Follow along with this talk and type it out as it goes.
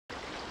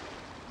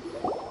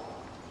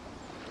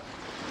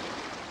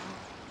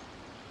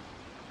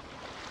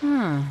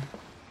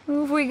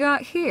Who have we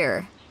got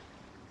here?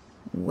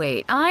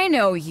 Wait, I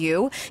know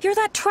you. You're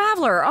that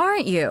traveler,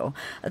 aren't you?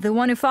 The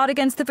one who fought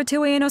against the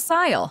Fatuian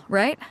Osile,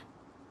 right?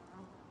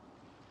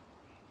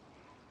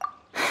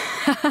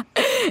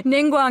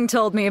 Ningguang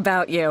told me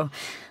about you.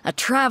 A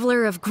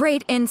traveler of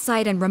great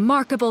insight and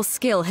remarkable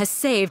skill has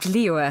saved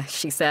Liyue,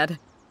 she said.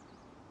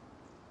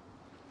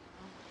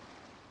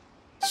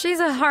 She's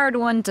a hard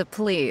one to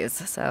please,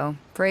 so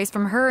praise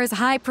from her is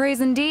high praise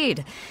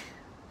indeed.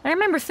 I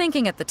remember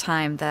thinking at the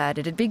time that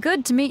it'd be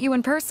good to meet you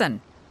in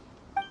person.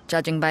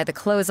 Judging by the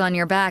clothes on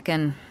your back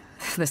and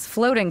this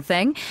floating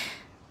thing,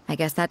 I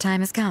guess that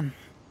time has come.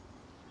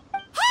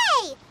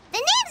 Hey! The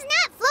name's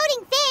not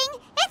Floating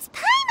Thing, it's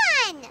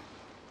Paimon!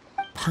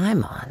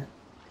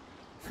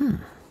 Paimon?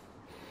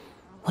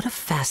 What a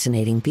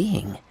fascinating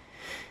being.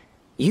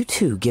 You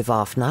two give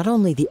off not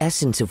only the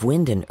essence of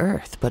wind and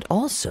earth, but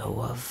also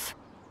of...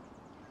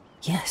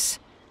 yes,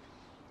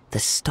 the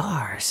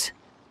stars.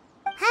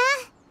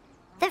 Huh?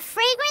 The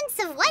fragrance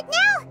of what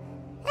now?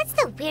 That's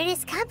the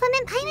weirdest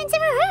compliment Paimon's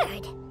ever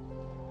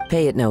heard.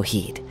 Pay it no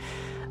heed.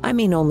 I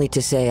mean only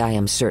to say I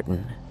am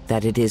certain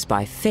that it is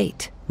by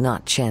fate,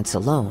 not chance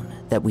alone,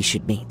 that we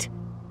should meet.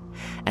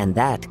 And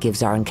that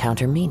gives our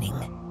encounter meaning.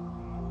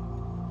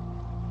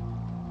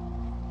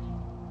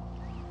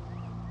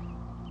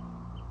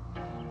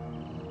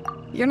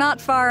 You're not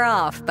far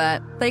off,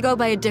 but they go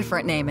by a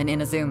different name in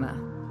Inazuma.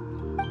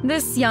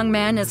 This young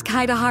man is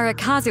Kaedahara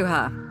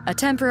Kazuha, a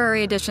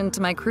temporary addition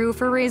to my crew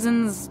for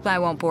reasons I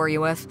won't bore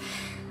you with.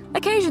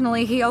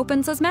 Occasionally, he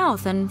opens his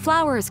mouth and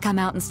flowers come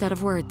out instead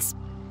of words.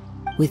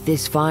 With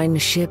this fine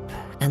ship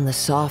and the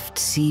soft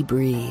sea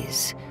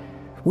breeze,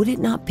 would it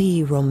not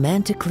be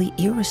romantically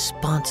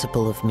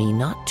irresponsible of me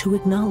not to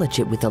acknowledge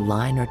it with a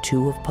line or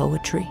two of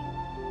poetry?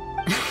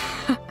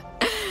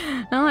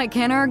 Well, I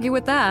can't argue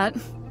with that.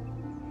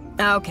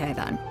 Okay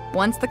then.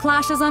 Once the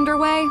clash is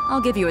underway,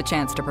 I'll give you a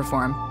chance to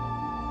perform.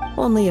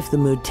 Only if the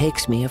mood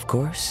takes me, of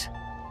course.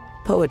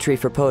 Poetry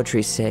for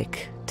poetry's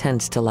sake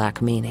tends to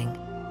lack meaning.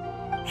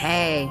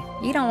 Hey,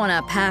 you don't want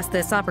to pass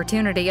this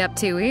opportunity up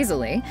too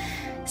easily,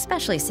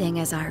 especially seeing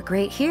as our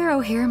great hero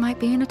here might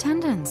be in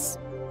attendance.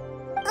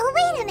 Oh,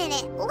 wait a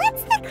minute.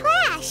 What's the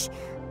clash?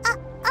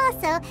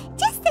 Also,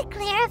 just to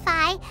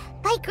clarify,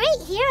 by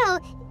great hero,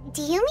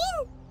 do you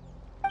mean...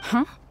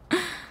 Huh?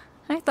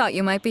 I thought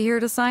you might be here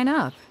to sign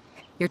up.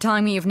 You're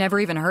telling me you've never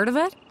even heard of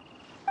it?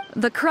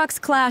 The Crux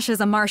Clash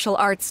is a martial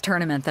arts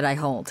tournament that I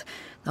hold.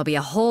 There'll be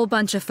a whole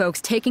bunch of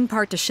folks taking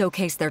part to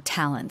showcase their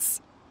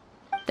talents.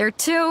 There are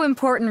two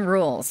important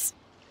rules.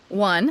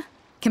 One,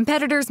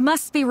 competitors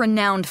must be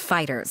renowned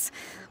fighters.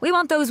 We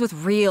want those with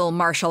real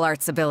martial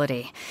arts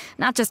ability,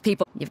 not just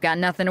people. You've got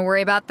nothing to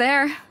worry about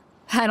there.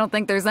 I don't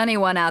think there's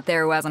anyone out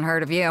there who hasn't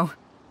heard of you.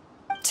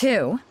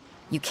 Two,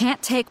 you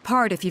can't take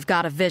part if you've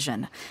got a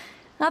vision.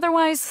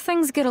 Otherwise,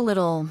 things get a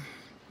little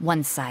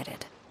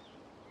one-sided.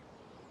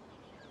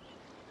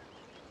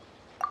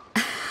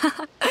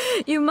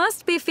 You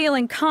must be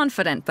feeling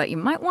confident, but you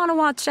might want to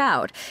watch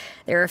out.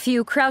 There are a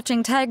few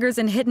crouching tigers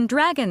and hidden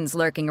dragons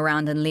lurking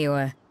around in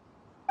Liyue.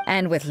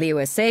 And with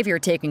Liyue's savior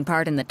taking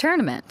part in the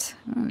tournament,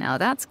 now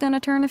that's gonna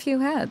turn a few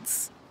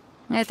heads.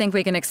 I think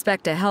we can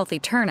expect a healthy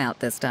turnout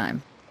this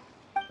time.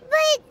 But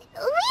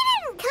we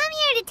didn't come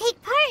here to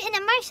take part in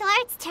a martial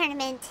arts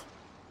tournament.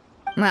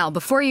 Well,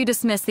 before you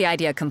dismiss the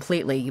idea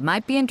completely, you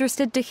might be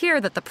interested to hear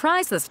that the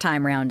prize this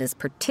time round is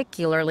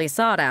particularly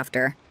sought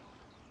after.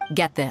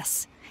 Get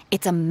this.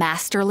 It's a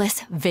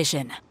masterless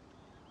vision.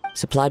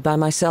 Supplied by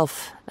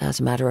myself, as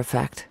a matter of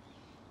fact.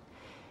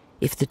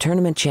 If the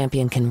tournament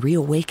champion can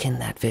reawaken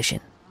that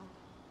vision,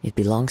 it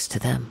belongs to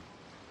them.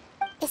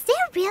 Is there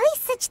really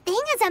such thing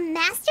as a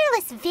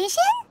masterless vision?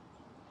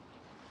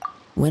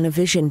 When a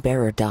vision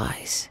bearer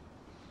dies,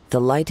 the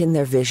light in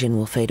their vision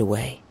will fade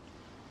away.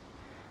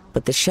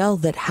 But the shell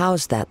that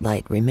housed that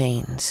light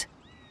remains.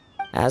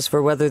 As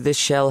for whether this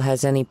shell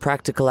has any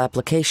practical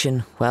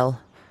application,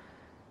 well,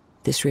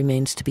 this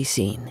remains to be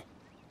seen.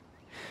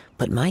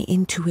 But my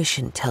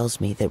intuition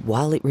tells me that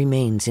while it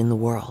remains in the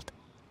world,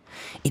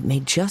 it may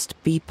just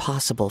be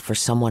possible for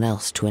someone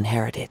else to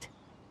inherit it.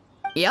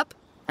 Yep.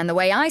 And the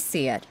way I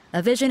see it,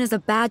 a vision is a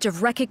badge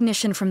of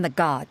recognition from the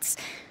gods.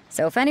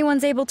 So if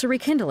anyone's able to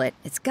rekindle it,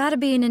 it's gotta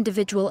be an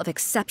individual of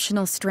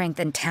exceptional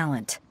strength and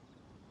talent.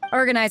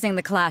 Organizing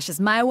the clash is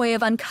my way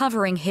of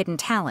uncovering hidden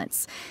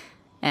talents.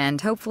 And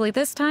hopefully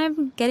this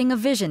time, getting a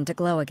vision to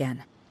glow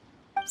again.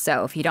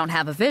 So if you don't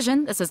have a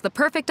vision, this is the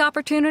perfect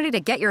opportunity to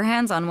get your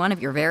hands on one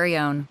of your very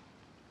own.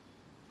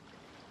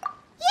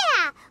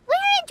 Yeah, we're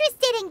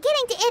interested in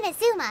getting to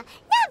Inazuma,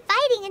 not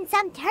fighting in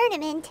some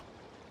tournament.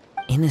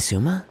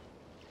 Inazuma?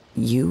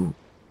 You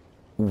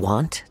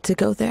want to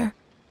go there?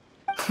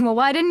 Well,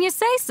 why didn't you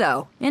say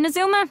so?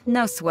 Inazuma?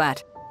 No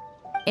sweat.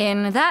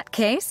 In that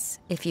case,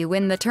 if you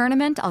win the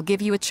tournament, I'll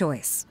give you a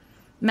choice.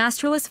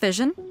 Masterless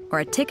Vision, or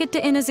a ticket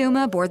to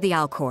Inazuma aboard the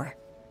Alcor.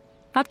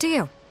 Up to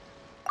you.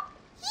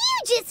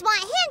 You just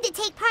want him to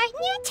take part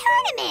in your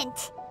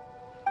tournament!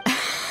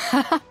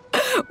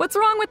 What's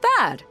wrong with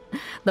that?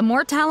 The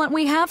more talent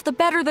we have, the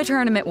better the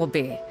tournament will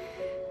be.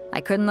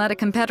 I couldn't let a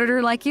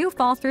competitor like you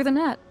fall through the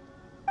net.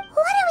 What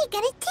are we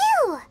gonna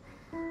do?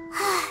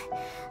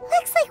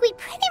 Looks like we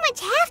pretty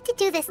much have to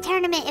do this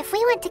tournament if we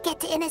want to get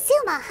to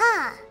Inazuma,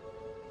 huh?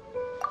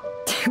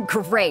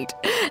 Great.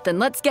 Then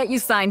let's get you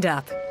signed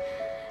up.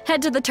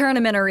 Head to the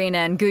tournament arena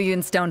in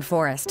Guyun Stone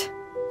Forest.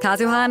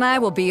 Kazuha and I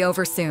will be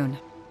over soon.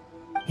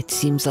 It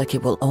seems like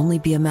it will only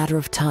be a matter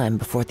of time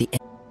before the end.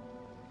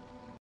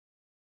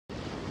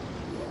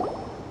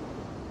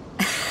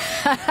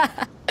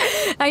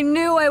 I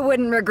knew I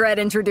wouldn't regret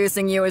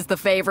introducing you as the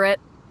favorite.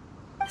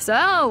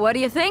 So, what do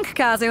you think,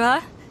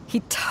 Kazuha?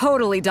 He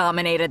totally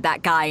dominated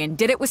that guy and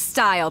did it with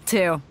style,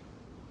 too.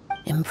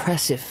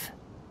 Impressive.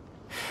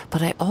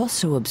 But I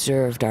also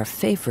observed our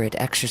favorite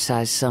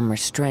exercise some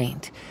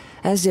restraint,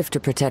 as if to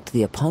protect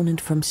the opponent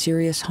from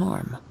serious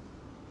harm.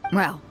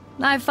 Well,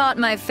 I've fought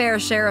my fair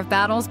share of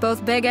battles,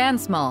 both big and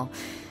small.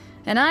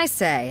 And I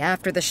say,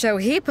 after the show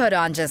he put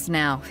on just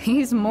now,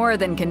 he's more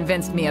than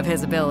convinced me of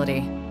his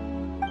ability.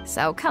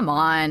 So come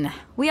on,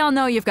 we all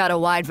know you've got a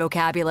wide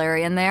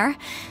vocabulary in there.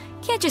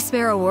 Can't you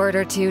spare a word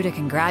or two to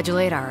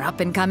congratulate our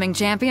up-and-coming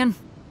champion?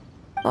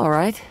 All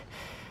right.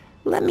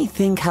 Let me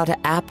think how to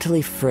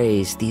aptly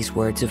phrase these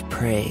words of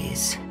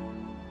praise.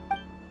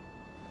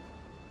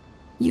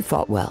 You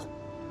fought well.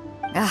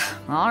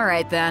 All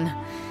right then.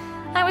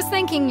 I was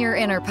thinking your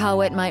inner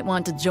poet might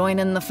want to join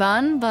in the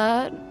fun,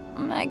 but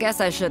I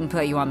guess I shouldn't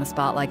put you on the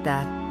spot like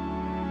that.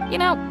 You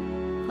know,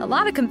 a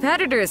lot of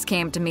competitors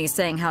came to me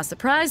saying how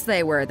surprised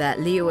they were that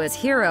Liyue's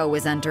hero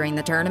was entering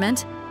the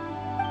tournament.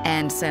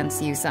 And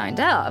since you signed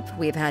up,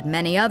 we've had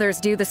many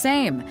others do the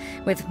same,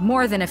 with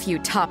more than a few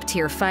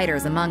top-tier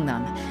fighters among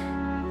them.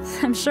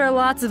 I'm sure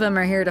lots of them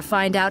are here to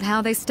find out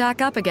how they stack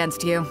up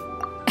against you.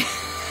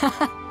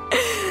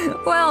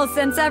 Well,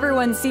 since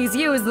everyone sees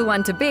you as the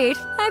one to beat,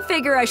 I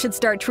figure I should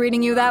start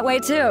treating you that way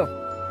too.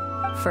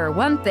 For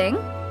one thing,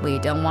 we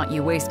don't want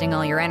you wasting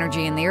all your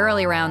energy in the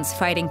early rounds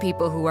fighting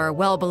people who are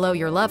well below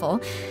your level.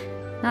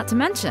 Not to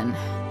mention,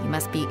 you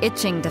must be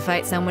itching to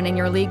fight someone in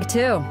your league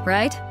too,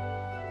 right?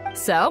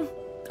 So,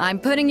 I'm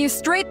putting you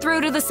straight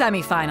through to the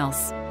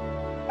semifinals.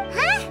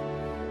 Huh?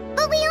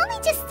 But we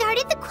only just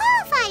started the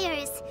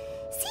qualifiers.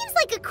 Seems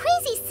like a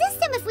crazy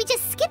system if we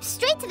just skip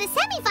straight to the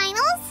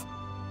semifinals.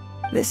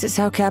 This is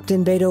how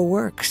Captain Beto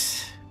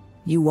works.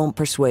 You won't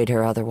persuade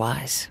her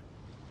otherwise.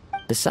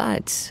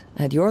 Besides,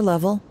 at your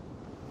level,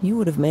 you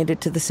would have made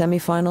it to the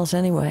semifinals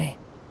anyway.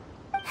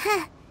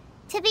 Huh.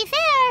 To be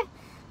fair,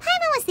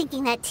 Paimon was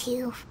thinking that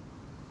too.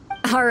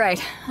 All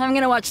right, I'm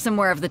gonna watch some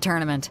more of the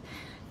tournament.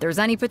 If there's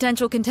any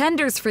potential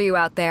contenders for you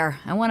out there,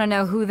 I want to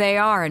know who they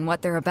are and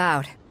what they're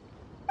about.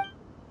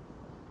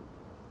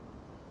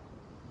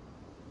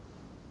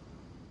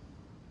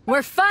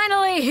 We're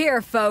finally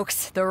here,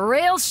 folks. The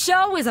real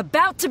show is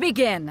about to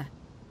begin.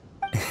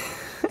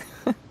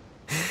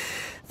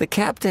 The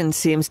captain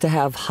seems to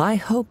have high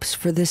hopes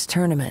for this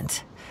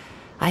tournament.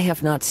 I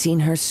have not seen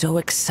her so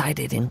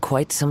excited in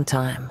quite some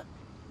time.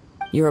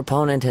 Your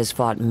opponent has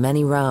fought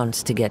many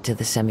rounds to get to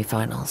the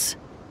semifinals.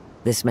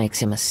 This makes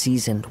him a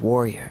seasoned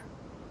warrior.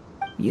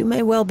 You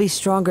may well be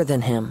stronger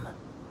than him,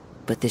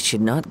 but this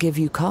should not give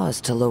you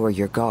cause to lower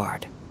your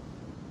guard.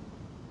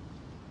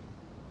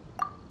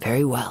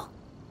 Very well.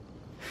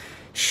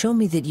 Show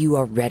me that you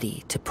are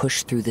ready to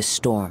push through the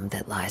storm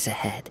that lies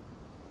ahead.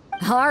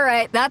 All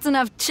right, that's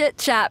enough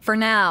chit-chat for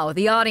now.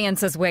 The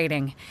audience is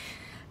waiting.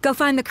 Go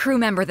find the crew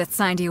member that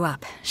signed you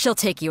up. She'll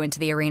take you into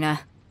the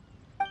arena.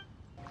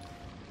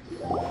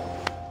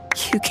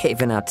 You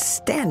gave an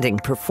outstanding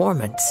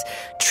performance.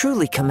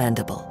 Truly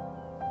commendable.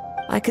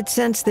 I could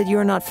sense that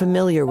you're not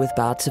familiar with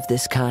bouts of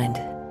this kind,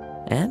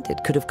 and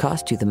it could have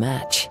cost you the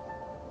match.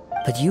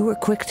 But you were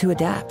quick to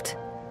adapt,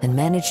 and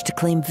managed to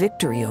claim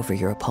victory over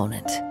your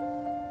opponent.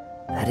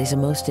 That is a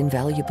most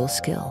invaluable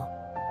skill.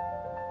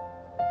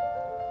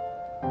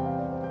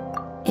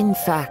 In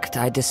fact,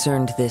 I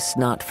discerned this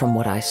not from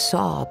what I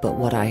saw, but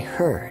what I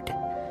heard.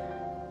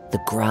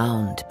 The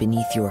ground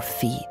beneath your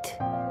feet,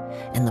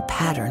 and the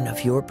pattern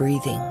of your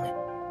breathing.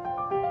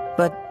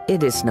 But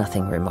it is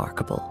nothing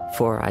remarkable,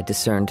 for I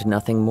discerned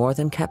nothing more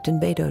than Captain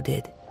Beto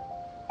did.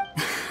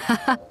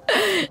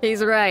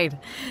 He's right.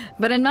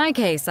 But in my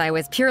case, I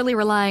was purely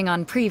relying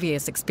on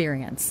previous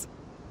experience.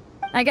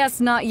 I guess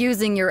not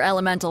using your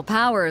elemental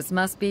powers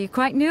must be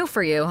quite new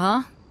for you,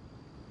 huh?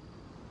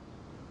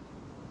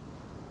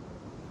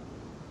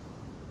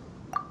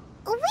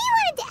 We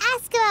wanted to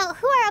ask about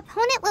who our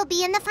opponent will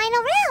be in the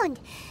final round.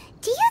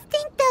 Do you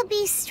think they'll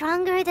be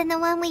stronger than the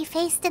one we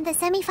faced in the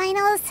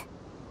semifinals?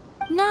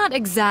 Not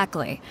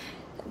exactly.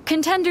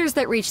 Contenders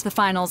that reach the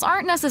finals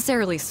aren't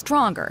necessarily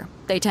stronger.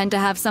 They tend to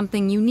have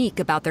something unique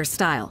about their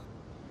style.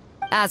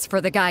 As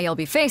for the guy you'll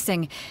be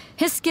facing,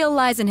 his skill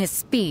lies in his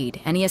speed,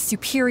 and he has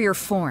superior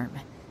form.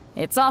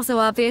 It's also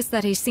obvious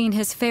that he's seen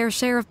his fair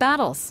share of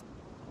battles.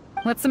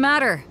 What's the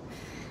matter?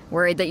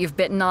 Worried that you've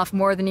bitten off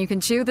more than you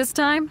can chew this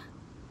time?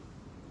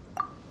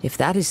 If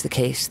that is the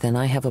case, then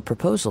I have a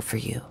proposal for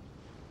you.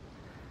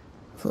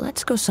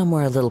 Let's go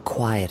somewhere a little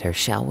quieter,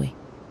 shall we?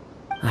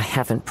 I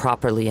haven't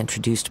properly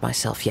introduced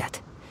myself yet.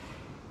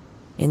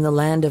 In the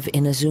land of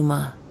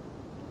Inazuma,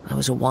 I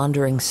was a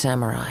wandering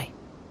samurai.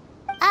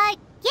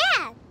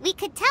 Yeah, we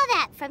could tell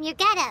that from your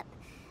getup.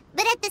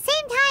 But at the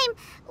same time,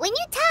 when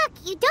you talk,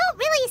 you don't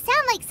really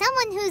sound like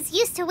someone who's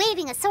used to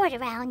waving a sword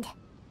around.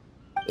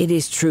 It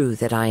is true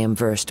that I am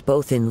versed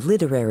both in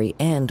literary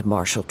and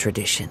martial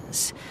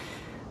traditions.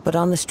 But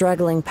on the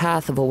straggling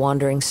path of a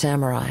wandering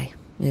samurai,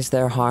 is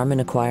there harm in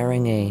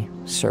acquiring a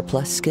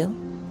surplus skill?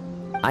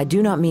 I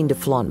do not mean to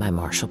flaunt my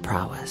martial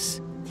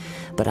prowess,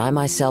 but I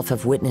myself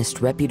have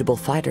witnessed reputable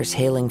fighters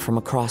hailing from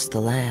across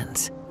the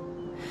lands.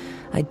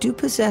 I do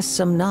possess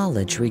some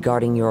knowledge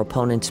regarding your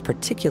opponent's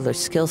particular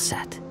skill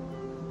set.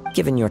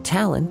 Given your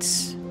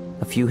talents,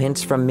 a few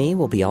hints from me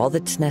will be all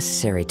that's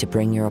necessary to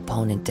bring your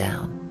opponent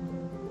down.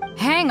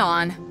 Hang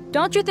on.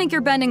 Don't you think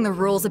you're bending the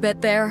rules a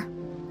bit there?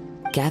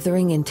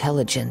 Gathering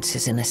intelligence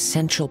is an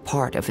essential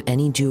part of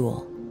any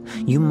duel.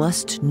 You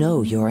must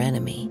know your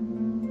enemy.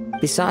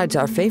 Besides,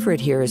 our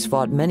favorite here has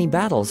fought many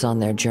battles on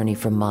their journey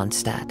from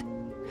Mondstadt.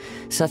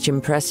 Such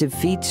impressive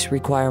feats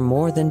require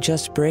more than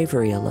just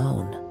bravery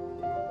alone.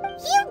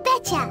 You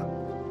betcha!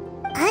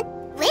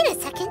 Wait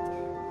a second.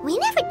 We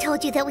never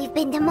told you that we've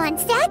been to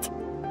Mondstadt.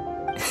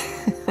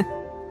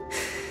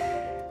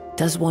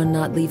 Does one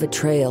not leave a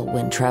trail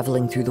when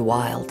traveling through the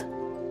wild?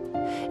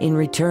 In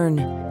return,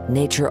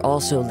 nature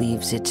also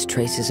leaves its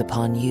traces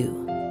upon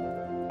you.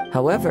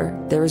 However,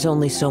 there is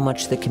only so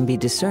much that can be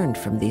discerned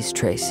from these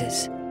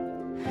traces.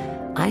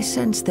 I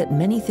sense that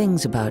many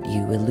things about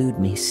you elude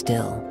me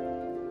still.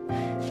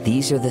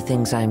 These are the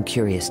things I am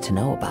curious to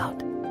know about.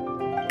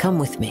 Come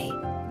with me.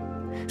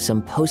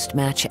 Some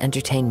post-match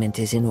entertainment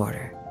is in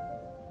order.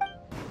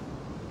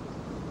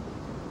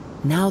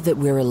 Now that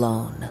we're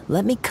alone,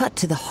 let me cut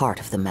to the heart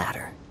of the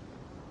matter.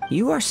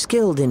 You are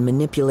skilled in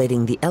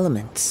manipulating the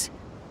elements,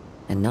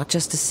 and not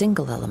just a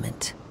single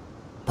element,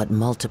 but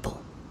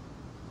multiple.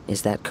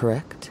 Is that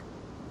correct?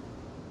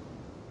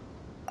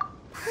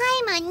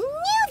 Paimon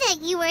knew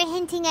that you were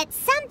hinting at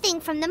something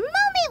from the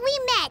moment we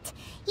met.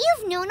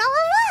 You've known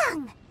all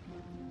along.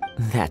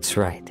 That's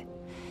right.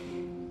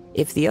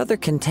 If the other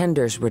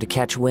contenders were to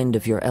catch wind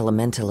of your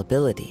elemental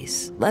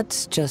abilities,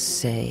 let's just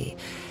say,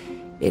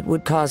 it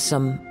would cause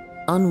some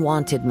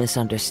unwanted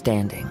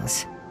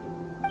misunderstandings.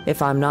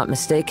 If I'm not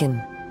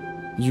mistaken,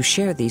 you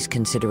share these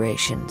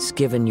considerations,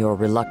 given your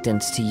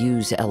reluctance to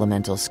use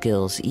elemental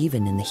skills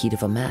even in the heat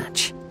of a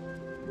match.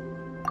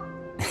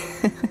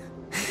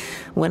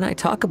 When I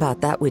talk about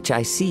that which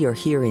I see or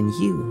hear in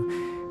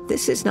you,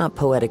 this is not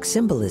poetic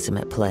symbolism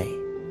at play.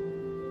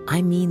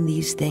 I mean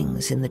these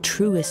things in the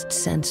truest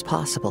sense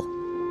possible.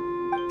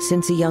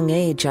 Since a young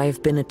age, I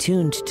have been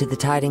attuned to the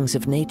tidings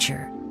of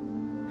nature.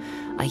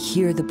 I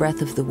hear the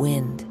breath of the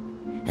wind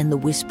and the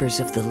whispers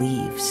of the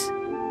leaves.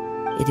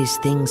 It is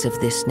things of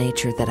this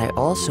nature that I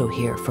also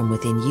hear from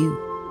within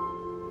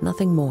you.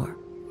 Nothing more.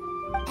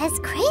 As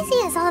crazy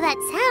as all that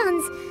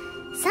sounds,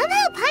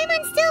 somehow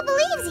Paimon still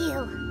believes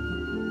you.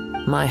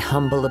 My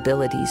humble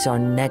abilities are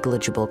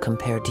negligible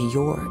compared to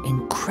your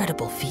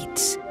incredible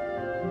feats.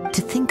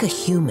 To think a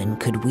human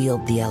could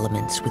wield the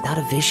elements without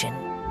a vision.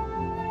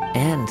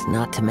 And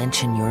not to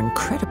mention your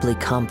incredibly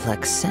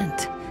complex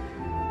scent,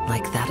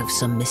 like that of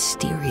some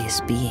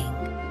mysterious being.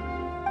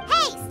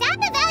 Hey, stop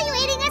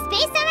evaluating us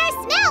based on our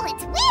smell!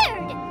 It's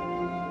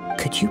weird!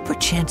 Could you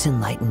perchance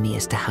enlighten me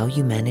as to how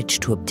you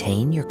managed to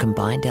obtain your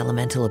combined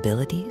elemental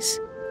abilities?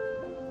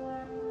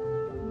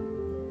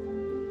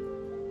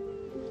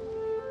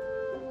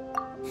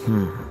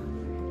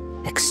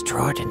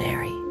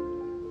 Extraordinary.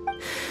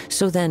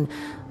 So then,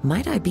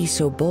 might I be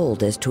so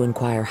bold as to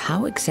inquire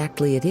how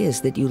exactly it is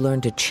that you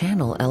learned to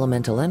channel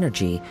elemental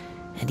energy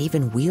and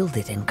even wield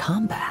it in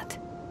combat?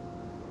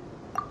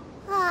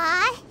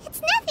 Aw,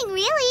 it's nothing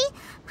really.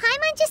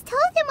 Paimon just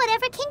told him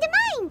whatever came to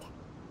mind.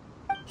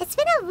 It's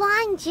been a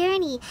long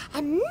journey,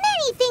 and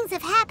many things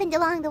have happened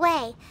along the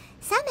way.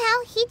 Somehow,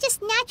 he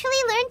just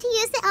naturally learned to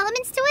use the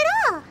elements to it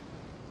all.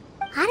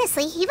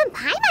 Honestly, even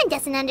Paimon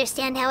doesn't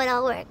understand how it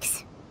all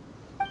works.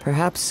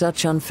 Perhaps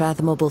such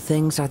unfathomable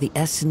things are the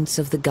essence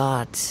of the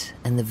gods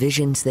and the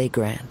visions they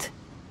grant.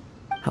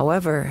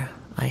 However,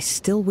 I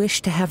still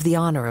wish to have the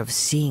honor of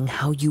seeing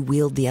how you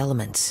wield the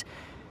elements.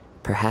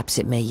 Perhaps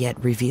it may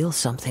yet reveal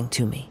something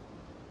to me.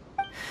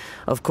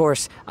 Of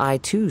course, I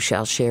too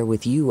shall share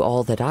with you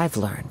all that I've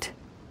learned.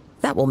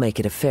 That will make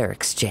it a fair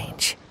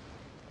exchange.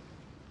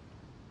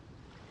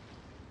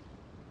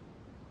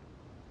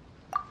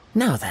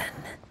 Now then,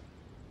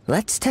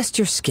 let's test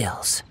your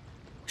skills,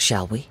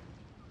 shall we?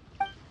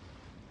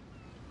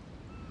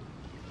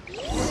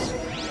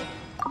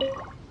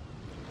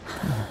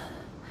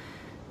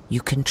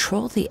 You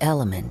control the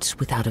elements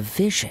without a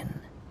vision.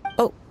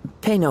 Oh,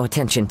 pay no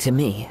attention to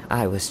me.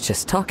 I was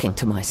just talking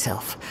to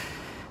myself.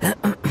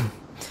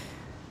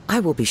 I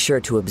will be sure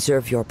to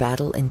observe your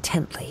battle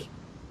intently.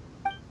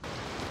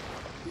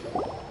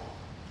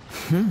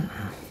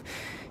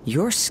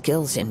 Your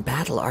skills in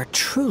battle are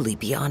truly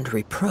beyond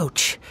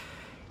reproach.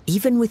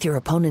 Even with your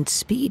opponent's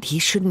speed, he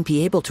shouldn't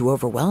be able to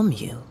overwhelm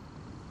you.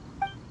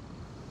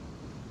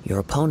 Your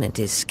opponent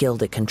is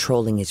skilled at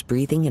controlling his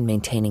breathing and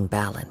maintaining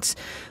balance,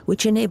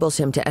 which enables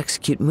him to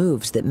execute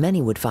moves that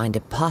many would find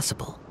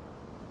impossible.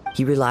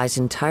 He relies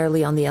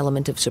entirely on the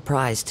element of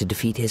surprise to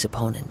defeat his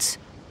opponents.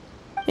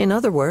 In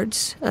other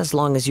words, as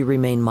long as you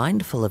remain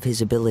mindful of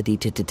his ability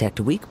to detect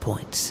weak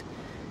points,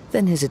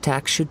 then his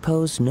attacks should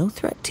pose no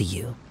threat to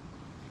you.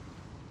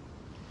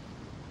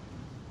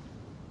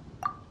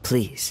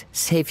 Please,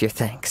 save your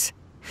thanks.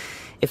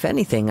 If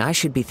anything, I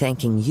should be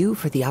thanking you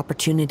for the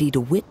opportunity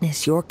to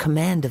witness your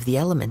command of the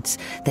elements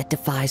that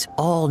defies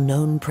all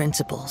known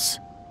principles.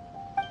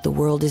 The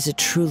world is a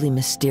truly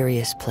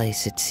mysterious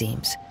place, it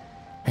seems,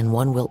 and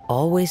one will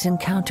always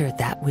encounter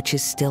that which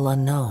is still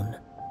unknown.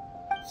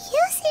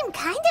 You seem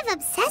kind of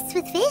obsessed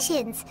with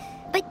visions,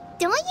 but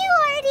don't you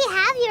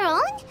already have your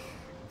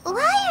own?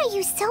 Why are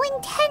you so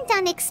intent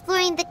on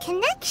exploring the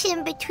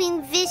connection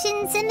between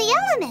visions and the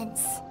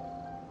elements?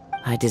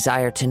 I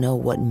desire to know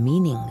what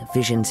meaning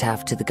visions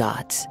have to the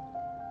gods,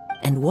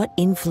 and what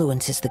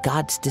influences the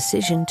gods'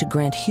 decision to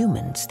grant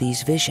humans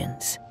these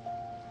visions.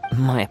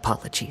 My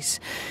apologies.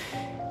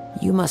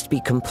 You must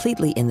be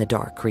completely in the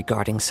dark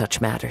regarding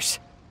such matters.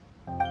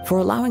 For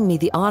allowing me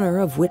the honor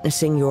of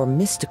witnessing your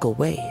mystical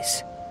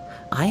ways,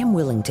 I am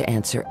willing to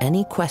answer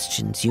any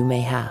questions you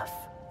may have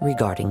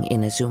regarding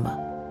Inazuma.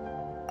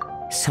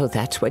 So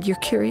that's what you're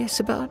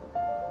curious about?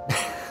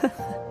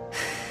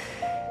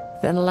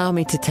 Then allow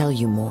me to tell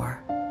you more.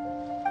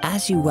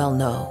 As you well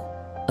know,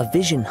 a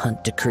vision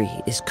hunt decree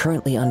is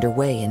currently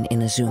underway in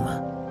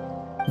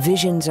Inazuma.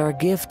 Visions are a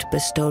gift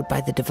bestowed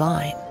by the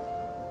divine.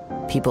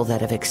 People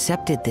that have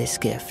accepted this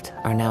gift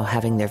are now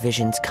having their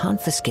visions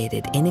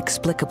confiscated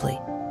inexplicably,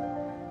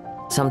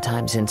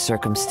 sometimes in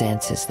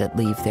circumstances that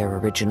leave their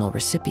original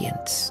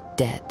recipients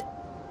dead.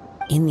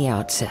 In the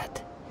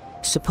outset,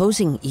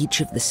 supposing each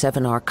of the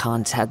 7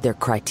 archons had their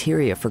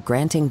criteria for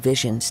granting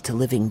visions to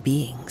living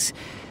beings,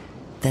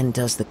 then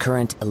does the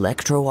current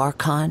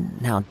Electro-Archon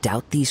now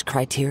doubt these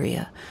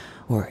criteria,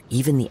 or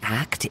even the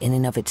act in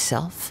and of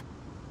itself?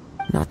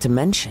 Not to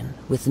mention,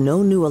 with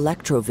no new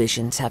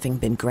Electro-Visions having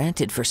been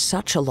granted for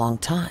such a long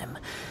time,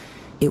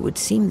 it would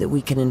seem that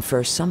we can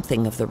infer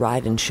something of the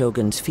Raiden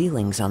Shogun's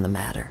feelings on the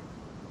matter.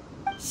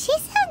 She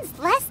sounds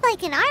less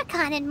like an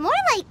Archon and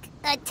more like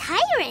a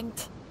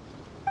tyrant.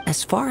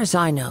 As far as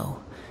I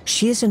know,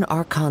 she is an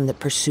Archon that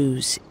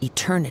pursues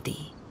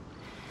eternity.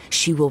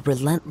 She will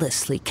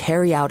relentlessly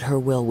carry out her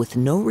will with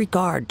no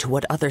regard to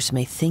what others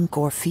may think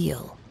or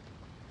feel.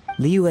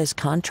 Liyue's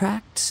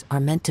contracts are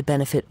meant to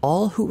benefit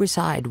all who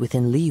reside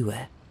within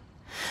Liyue.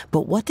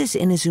 But what does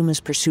Inazuma's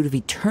pursuit of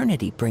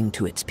eternity bring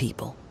to its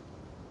people?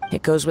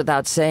 It goes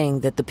without saying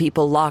that the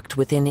people locked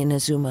within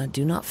Inazuma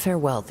do not fare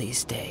well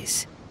these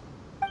days.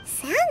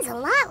 Sounds a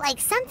lot like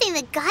something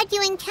the god you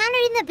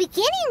encountered in the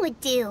beginning would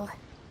do.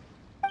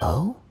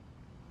 Oh?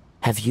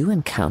 Have you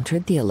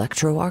encountered the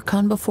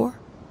Electro-Archon before?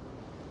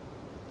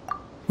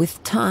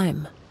 With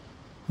time,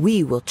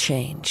 we will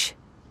change.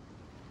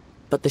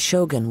 But the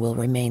Shogun will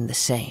remain the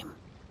same.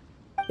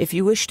 If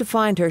you wish to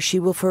find her, she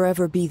will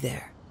forever be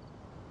there.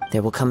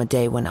 There will come a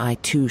day when I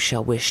too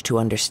shall wish to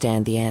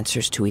understand the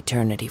answers to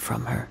eternity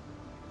from her.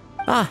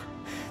 Ah,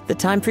 the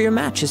time for your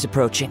match is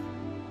approaching.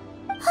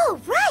 Oh,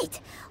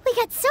 right! We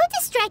got so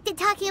distracted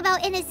talking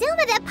about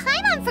Inazuma that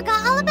Paimon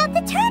forgot all about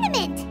the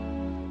tournament!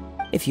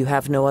 If you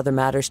have no other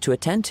matters to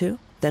attend to,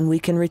 then we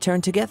can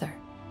return together.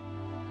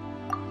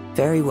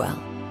 Very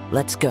well,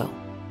 let's go.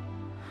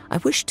 I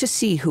wish to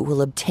see who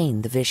will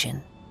obtain the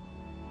vision.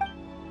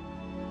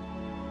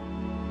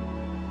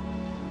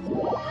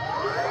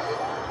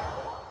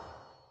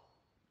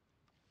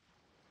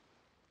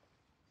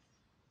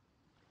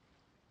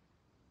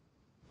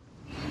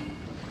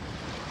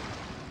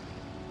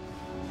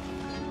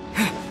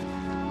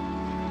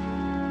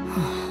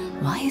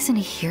 Why isn't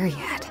he here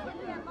yet?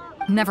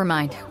 Never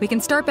mind. We can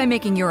start by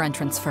making your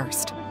entrance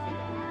first.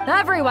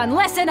 Everyone,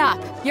 listen up!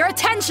 Your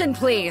attention,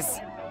 please!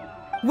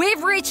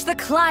 We've reached the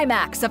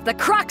climax of the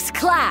Crux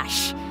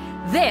Clash!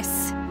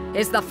 This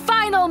is the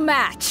final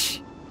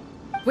match!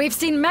 We've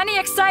seen many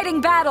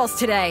exciting battles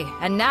today,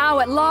 and now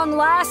at long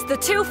last, the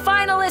 2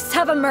 finalists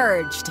have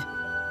emerged.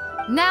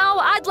 Now,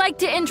 I'd like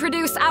to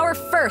introduce our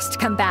first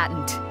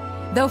combatant.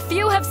 Though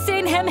few have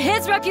seen him,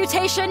 his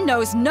reputation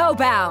knows no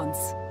bounds.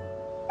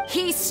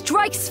 He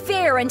strikes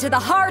fear into the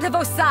heart of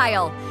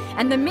Osile,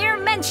 and the mere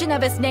mention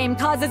of his name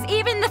causes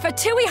even the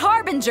Fatui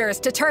Harbingers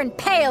to turn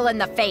pale in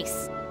the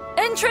face.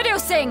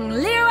 Introducing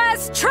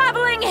Liyue's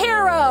traveling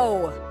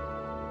hero!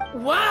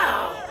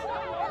 Wow!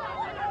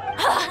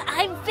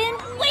 I've been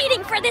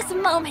waiting for this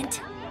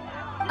moment!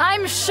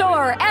 I'm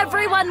sure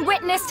everyone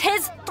witnessed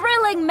his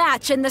thrilling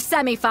match in the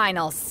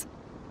semifinals.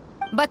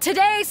 But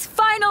today's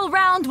final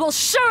round will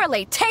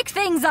surely take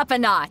things up a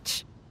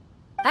notch.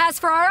 As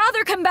for our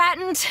other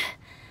combatant,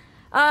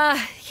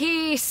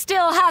 he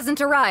still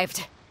hasn't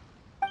arrived.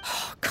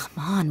 Oh,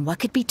 come on, what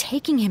could be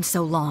taking him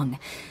so long?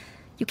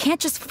 You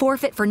can't just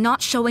forfeit for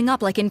not showing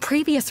up like in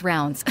previous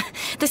rounds.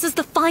 This is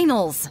the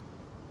finals.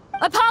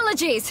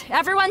 Apologies,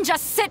 everyone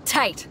just sit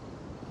tight.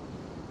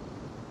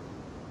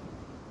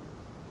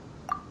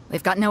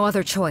 We've got no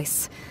other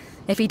choice.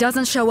 If he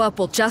doesn't show up,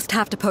 we'll just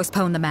have to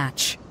postpone the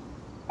match.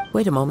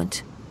 Wait a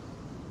moment.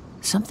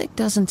 Something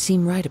doesn't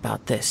seem right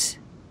about this.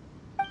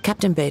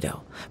 Captain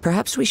Beidou,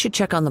 perhaps we should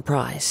check on the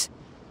prize.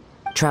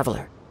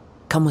 Traveler,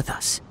 come with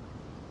us.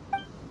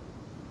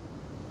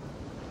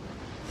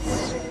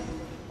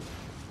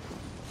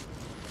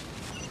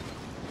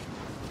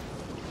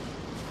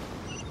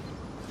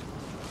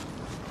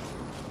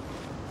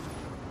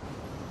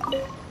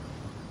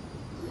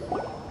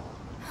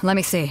 Let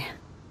me see.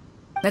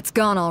 It's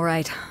gone all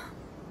right.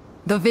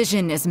 The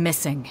vision is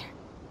missing.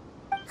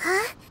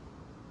 Huh?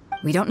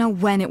 We don't know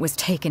when it was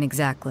taken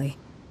exactly.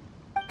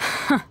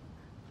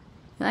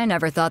 I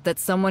never thought that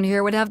someone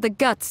here would have the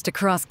guts to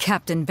cross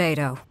Captain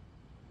Beidou.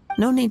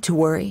 No need to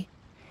worry.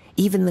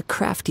 Even the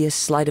craftiest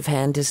sleight of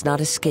hand does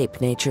not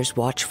escape nature's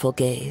watchful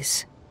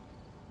gaze.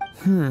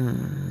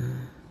 The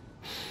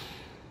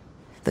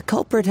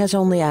culprit has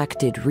only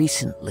acted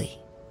recently.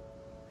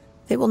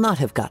 They will not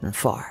have gotten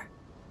far.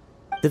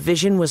 The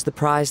vision was the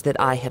prize that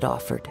I had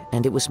offered,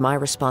 and it was my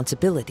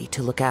responsibility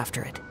to look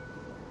after it.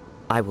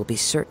 I will be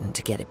certain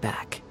to get it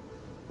back.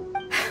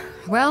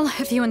 Well,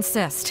 if you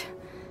insist.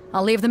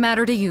 I'll leave the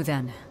matter to you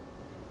then.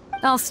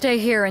 I'll stay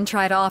here and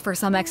try to offer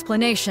some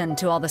explanation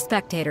to all the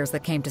spectators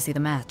that came to see the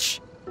match.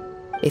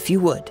 If you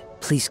would,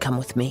 please come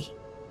with me.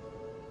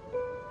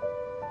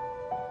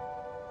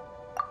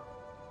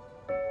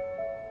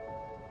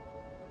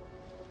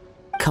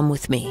 Come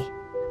with me.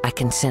 I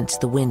can sense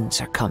the winds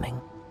are coming.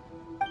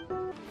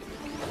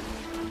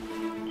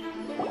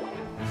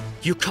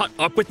 You caught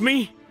up with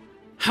me?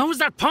 How is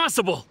that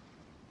possible?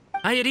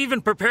 I had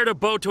even prepared a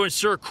boat to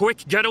ensure a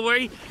quick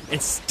getaway,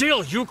 and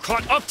still you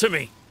caught up to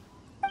me!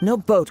 No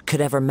boat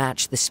could ever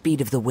match the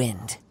speed of the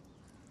wind.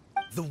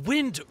 The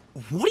wind?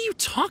 What are you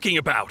talking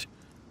about?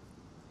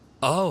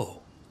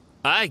 Oh,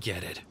 I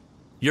get it.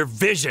 Your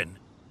vision.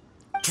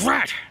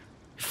 Drat!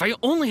 If I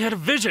only had a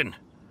vision!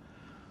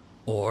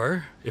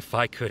 Or, if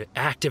I could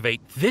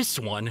activate this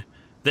one,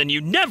 then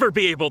you'd never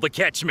be able to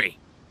catch me!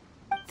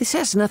 This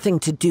has nothing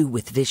to do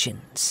with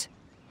visions.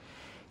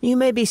 You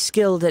may be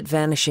skilled at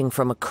vanishing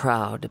from a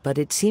crowd, but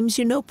it seems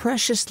you know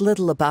precious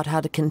little about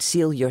how to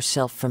conceal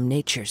yourself from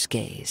nature's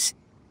gaze.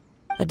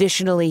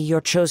 Additionally,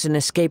 your chosen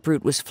escape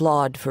route was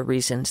flawed for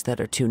reasons that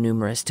are too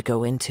numerous to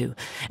go into,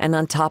 and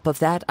on top of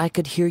that, I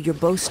could hear your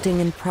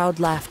boasting and proud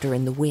laughter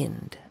in the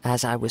wind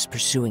as I was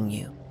pursuing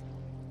you.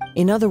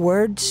 In other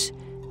words,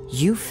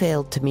 you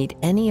failed to meet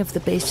any of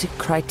the basic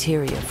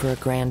criteria for a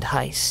grand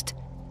heist,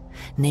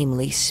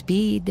 namely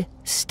speed,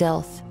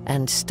 stealth,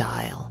 and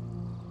style.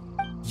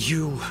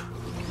 You...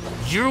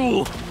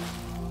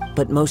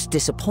 But most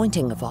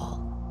disappointing of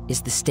all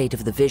is the state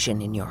of the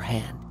vision in your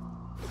hand.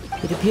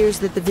 It appears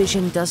that the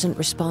vision doesn't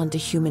respond to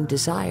human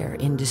desire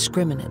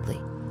indiscriminately.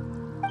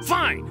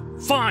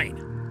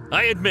 Fine.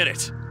 I admit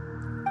it.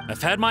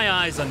 I've had my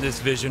eyes on this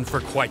vision for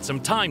quite some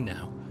time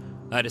now.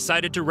 I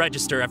decided to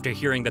register after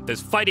hearing that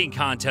this fighting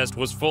contest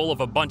was full of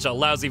a bunch of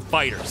lousy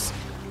fighters.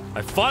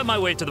 I fought my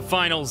way to the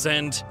finals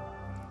and...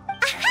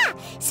 Aha!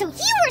 So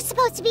you were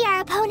supposed to be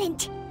our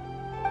opponent!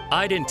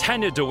 I'd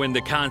intended to win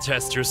the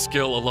contest through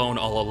skill alone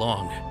all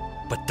along,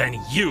 but then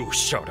you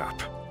showed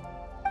up.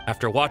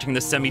 After watching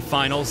the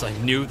semi-finals, I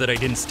knew that I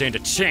didn't stand a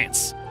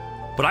chance.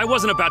 But I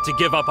wasn't about to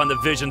give up on the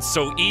vision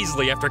so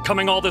easily after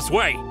coming all this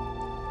way.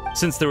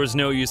 Since there was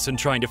no use in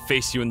trying to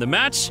face you in the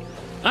match,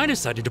 I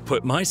decided to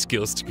put my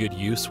skills to good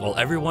use while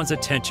everyone's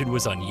attention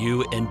was on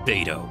you and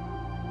Beidou.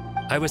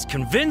 I was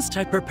convinced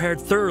I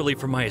prepared thoroughly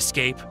for my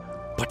escape,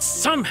 but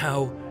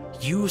somehow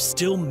you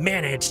still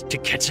managed to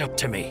catch up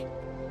to me.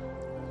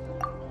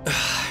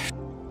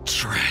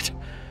 Drat.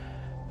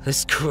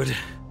 This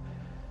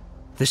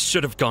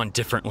should have gone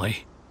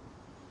differently.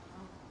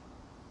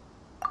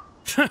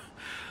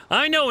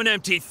 I know an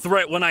empty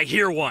threat when I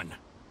hear one.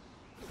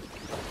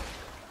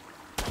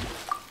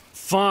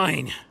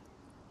 Fine.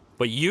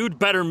 But you'd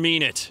better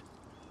mean it.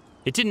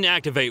 It didn't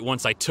activate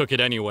once I took it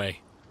anyway.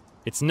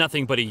 It's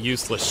nothing but a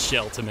useless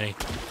shell to me.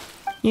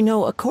 You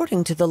know,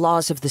 according to the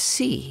laws of the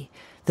sea,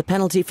 the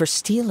penalty for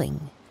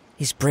stealing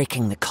is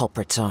breaking the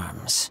culprit's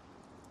arms.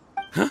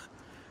 Huh?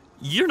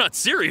 You're not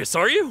serious,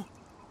 are you?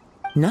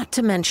 Not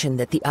to mention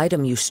that the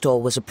item you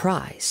stole was a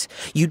prize.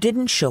 You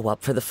didn't show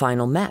up for the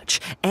final match,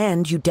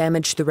 and you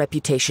damaged the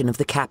reputation of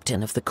the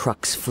captain of the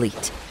Crux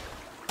fleet.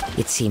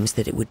 It seems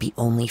that it would be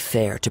only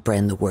fair to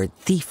brand the word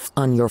thief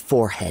on your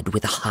forehead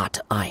with a hot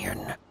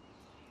iron.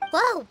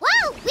 Whoa!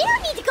 We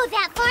don't need to go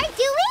that far,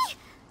 do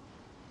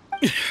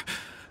we?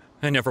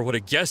 I never would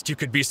have guessed you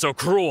could be so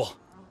cruel.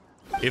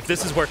 If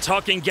this is where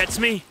talking gets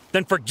me,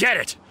 then forget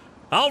it.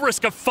 I'll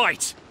risk a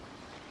fight.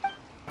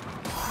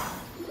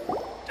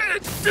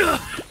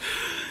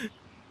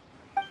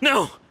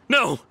 No.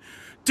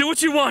 Do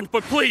what you want,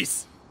 but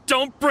please,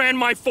 don't brand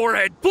my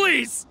forehead,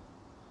 please!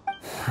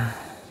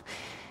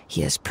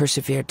 He has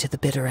persevered to the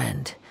bitter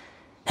end,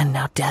 and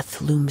now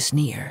death looms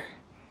near.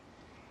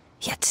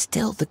 Yet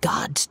still the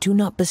gods do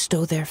not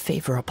bestow their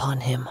favor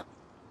upon him.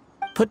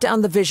 Put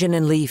down the vision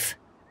and leave.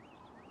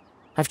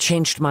 I've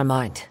changed my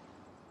mind.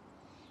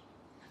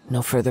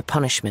 No further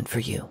punishment for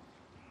you.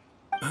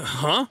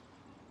 Huh?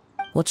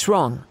 What's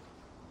wrong?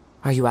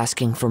 Are you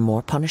asking for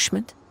more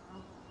punishment?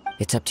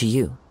 It's up to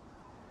you.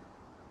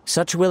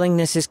 Such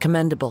willingness is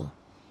commendable,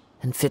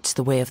 and fits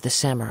the way of the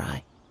samurai.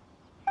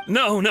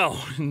 No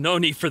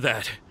need for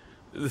that.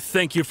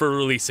 Thank you for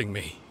releasing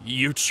me.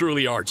 You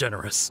truly are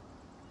generous.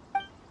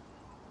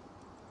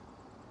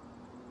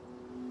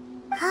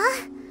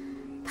 Huh?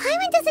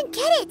 Paimon doesn't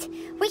get it.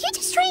 Were you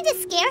just trying to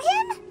scare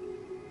him?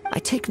 I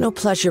take no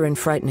pleasure in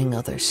frightening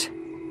others.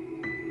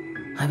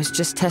 I was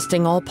just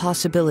testing all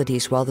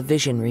possibilities while the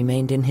vision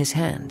remained in his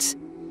hands.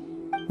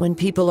 When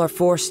people are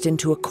forced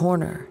into a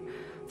corner,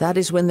 that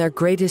is when their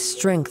greatest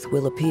strength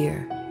will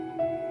appear.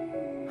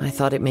 I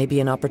thought it may be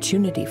an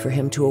opportunity for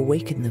him to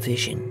awaken the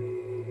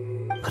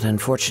vision. But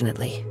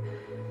unfortunately,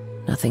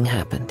 nothing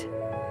happened.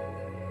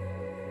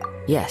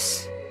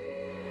 Yes,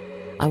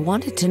 I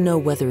wanted to know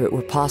whether it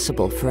were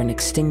possible for an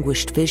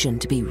extinguished vision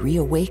to be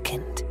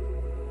reawakened.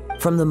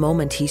 From the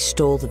moment he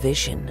stole the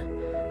vision,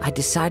 I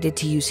decided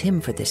to use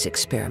him for this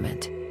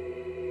experiment.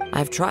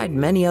 I've tried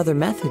many other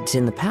methods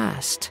in the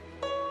past,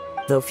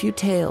 though few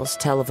tales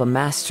tell of a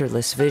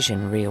masterless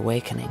vision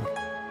reawakening.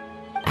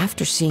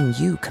 After seeing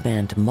you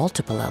command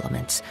multiple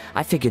elements,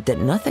 I figured that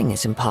nothing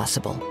is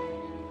impossible.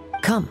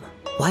 Come,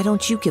 why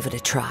don't you give it a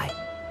try?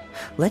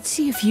 Let's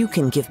see if you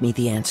can give me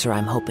the answer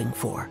I'm hoping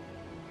for.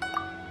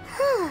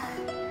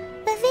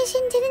 The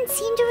vision didn't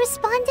seem to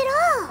respond at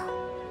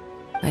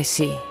all. I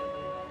see.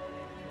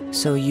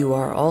 So you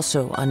are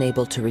also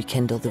unable to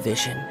rekindle the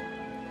vision.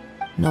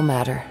 No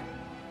matter.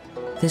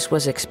 This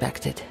was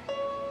expected.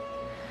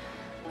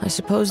 I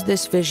suppose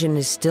this vision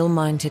is still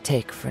mine to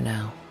take for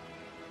now.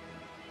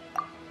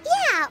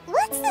 Yeah,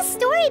 what's the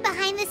story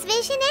behind this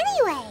vision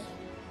anyway?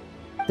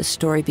 The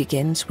story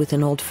begins with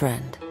an old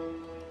friend.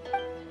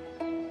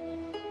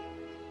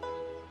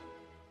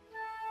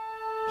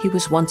 He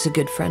was once a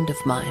good friend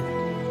of mine.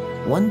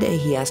 One day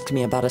he asked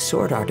me about a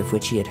sword art of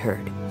which he had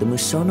heard, the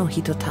Musono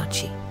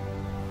Hitotachi.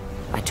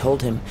 I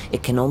told him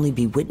it can only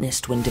be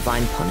witnessed when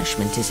divine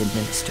punishment is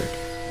administered.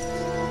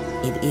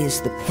 It is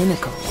the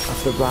pinnacle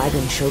of the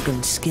Raiden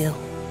Shogun's skill,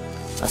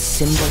 a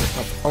symbol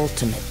of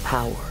ultimate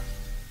power.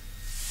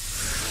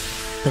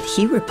 But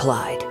he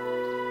replied,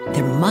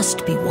 there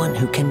must be one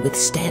who can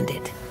withstand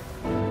it.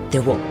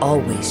 There will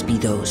always be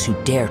those who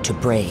dare to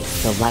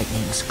brave the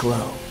lightning's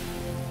glow.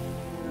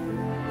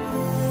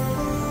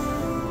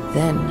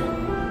 Then,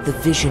 the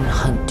Vision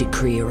Hunt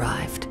decree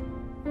arrived.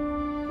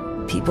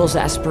 People's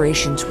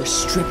aspirations were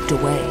stripped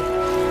away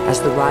as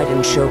the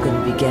Raiden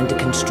Shogun began to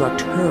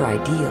construct her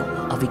ideal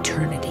of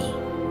eternity.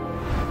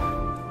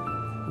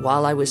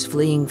 While I was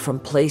fleeing from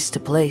place to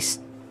place,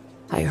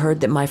 I heard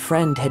that my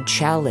friend had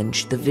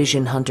challenged the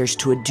Vision Hunters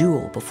to a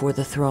duel before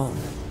the throne.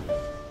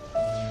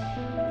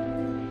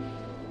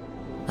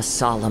 A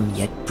solemn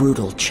yet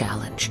brutal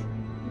challenge.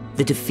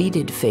 The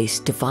defeated face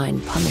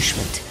divine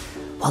punishment,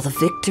 while the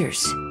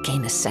victors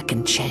gain a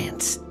second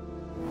chance.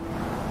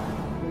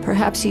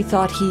 Perhaps he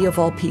thought he of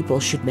all people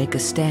should make a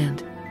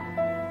stand.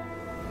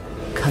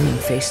 Coming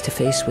face to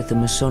face with the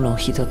Musono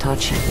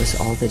Hitotachi was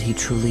all that he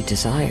truly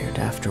desired,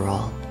 after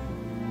all.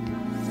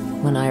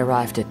 When I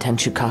arrived at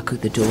Tenshukaku,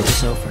 the duel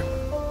was over.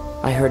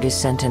 I heard his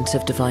sentence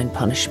of divine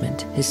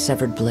punishment, his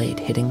severed blade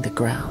hitting the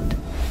ground.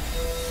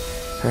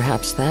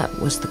 Perhaps that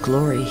was the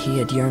glory he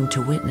had yearned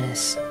to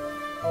witness.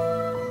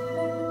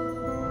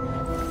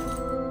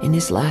 In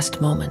his last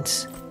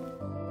moments,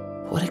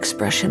 what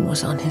expression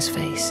was on his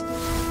face?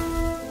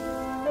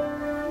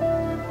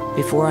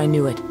 Before I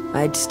knew it,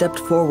 I had stepped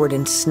forward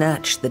and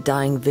snatched the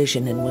dying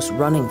vision and was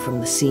running from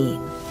the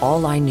scene.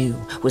 All I knew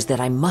was that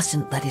I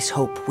mustn't let his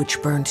hope,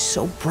 which burned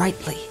so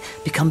brightly,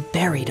 become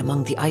buried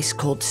among the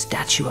ice-cold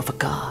statue of a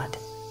god.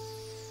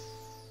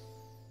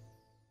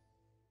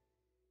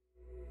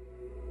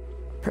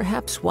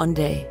 Perhaps one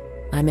day,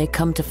 I may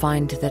come to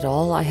find that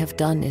all I have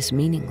done is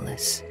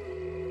meaningless.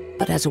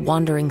 But as a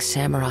wandering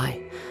samurai,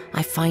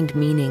 I find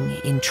meaning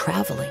in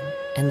traveling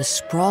and the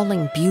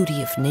sprawling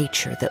beauty of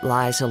nature that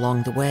lies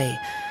along the way,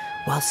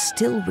 while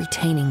still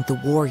retaining the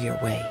warrior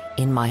way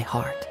in my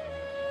heart.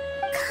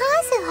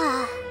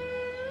 Kazuha!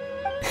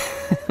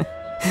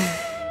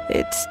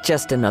 It's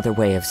just another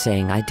way of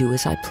saying I do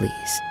as I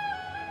please.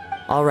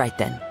 All right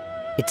then,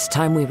 it's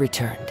time we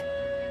returned.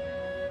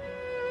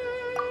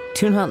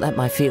 Do not let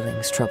my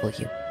feelings trouble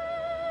you,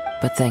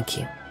 but thank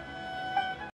you.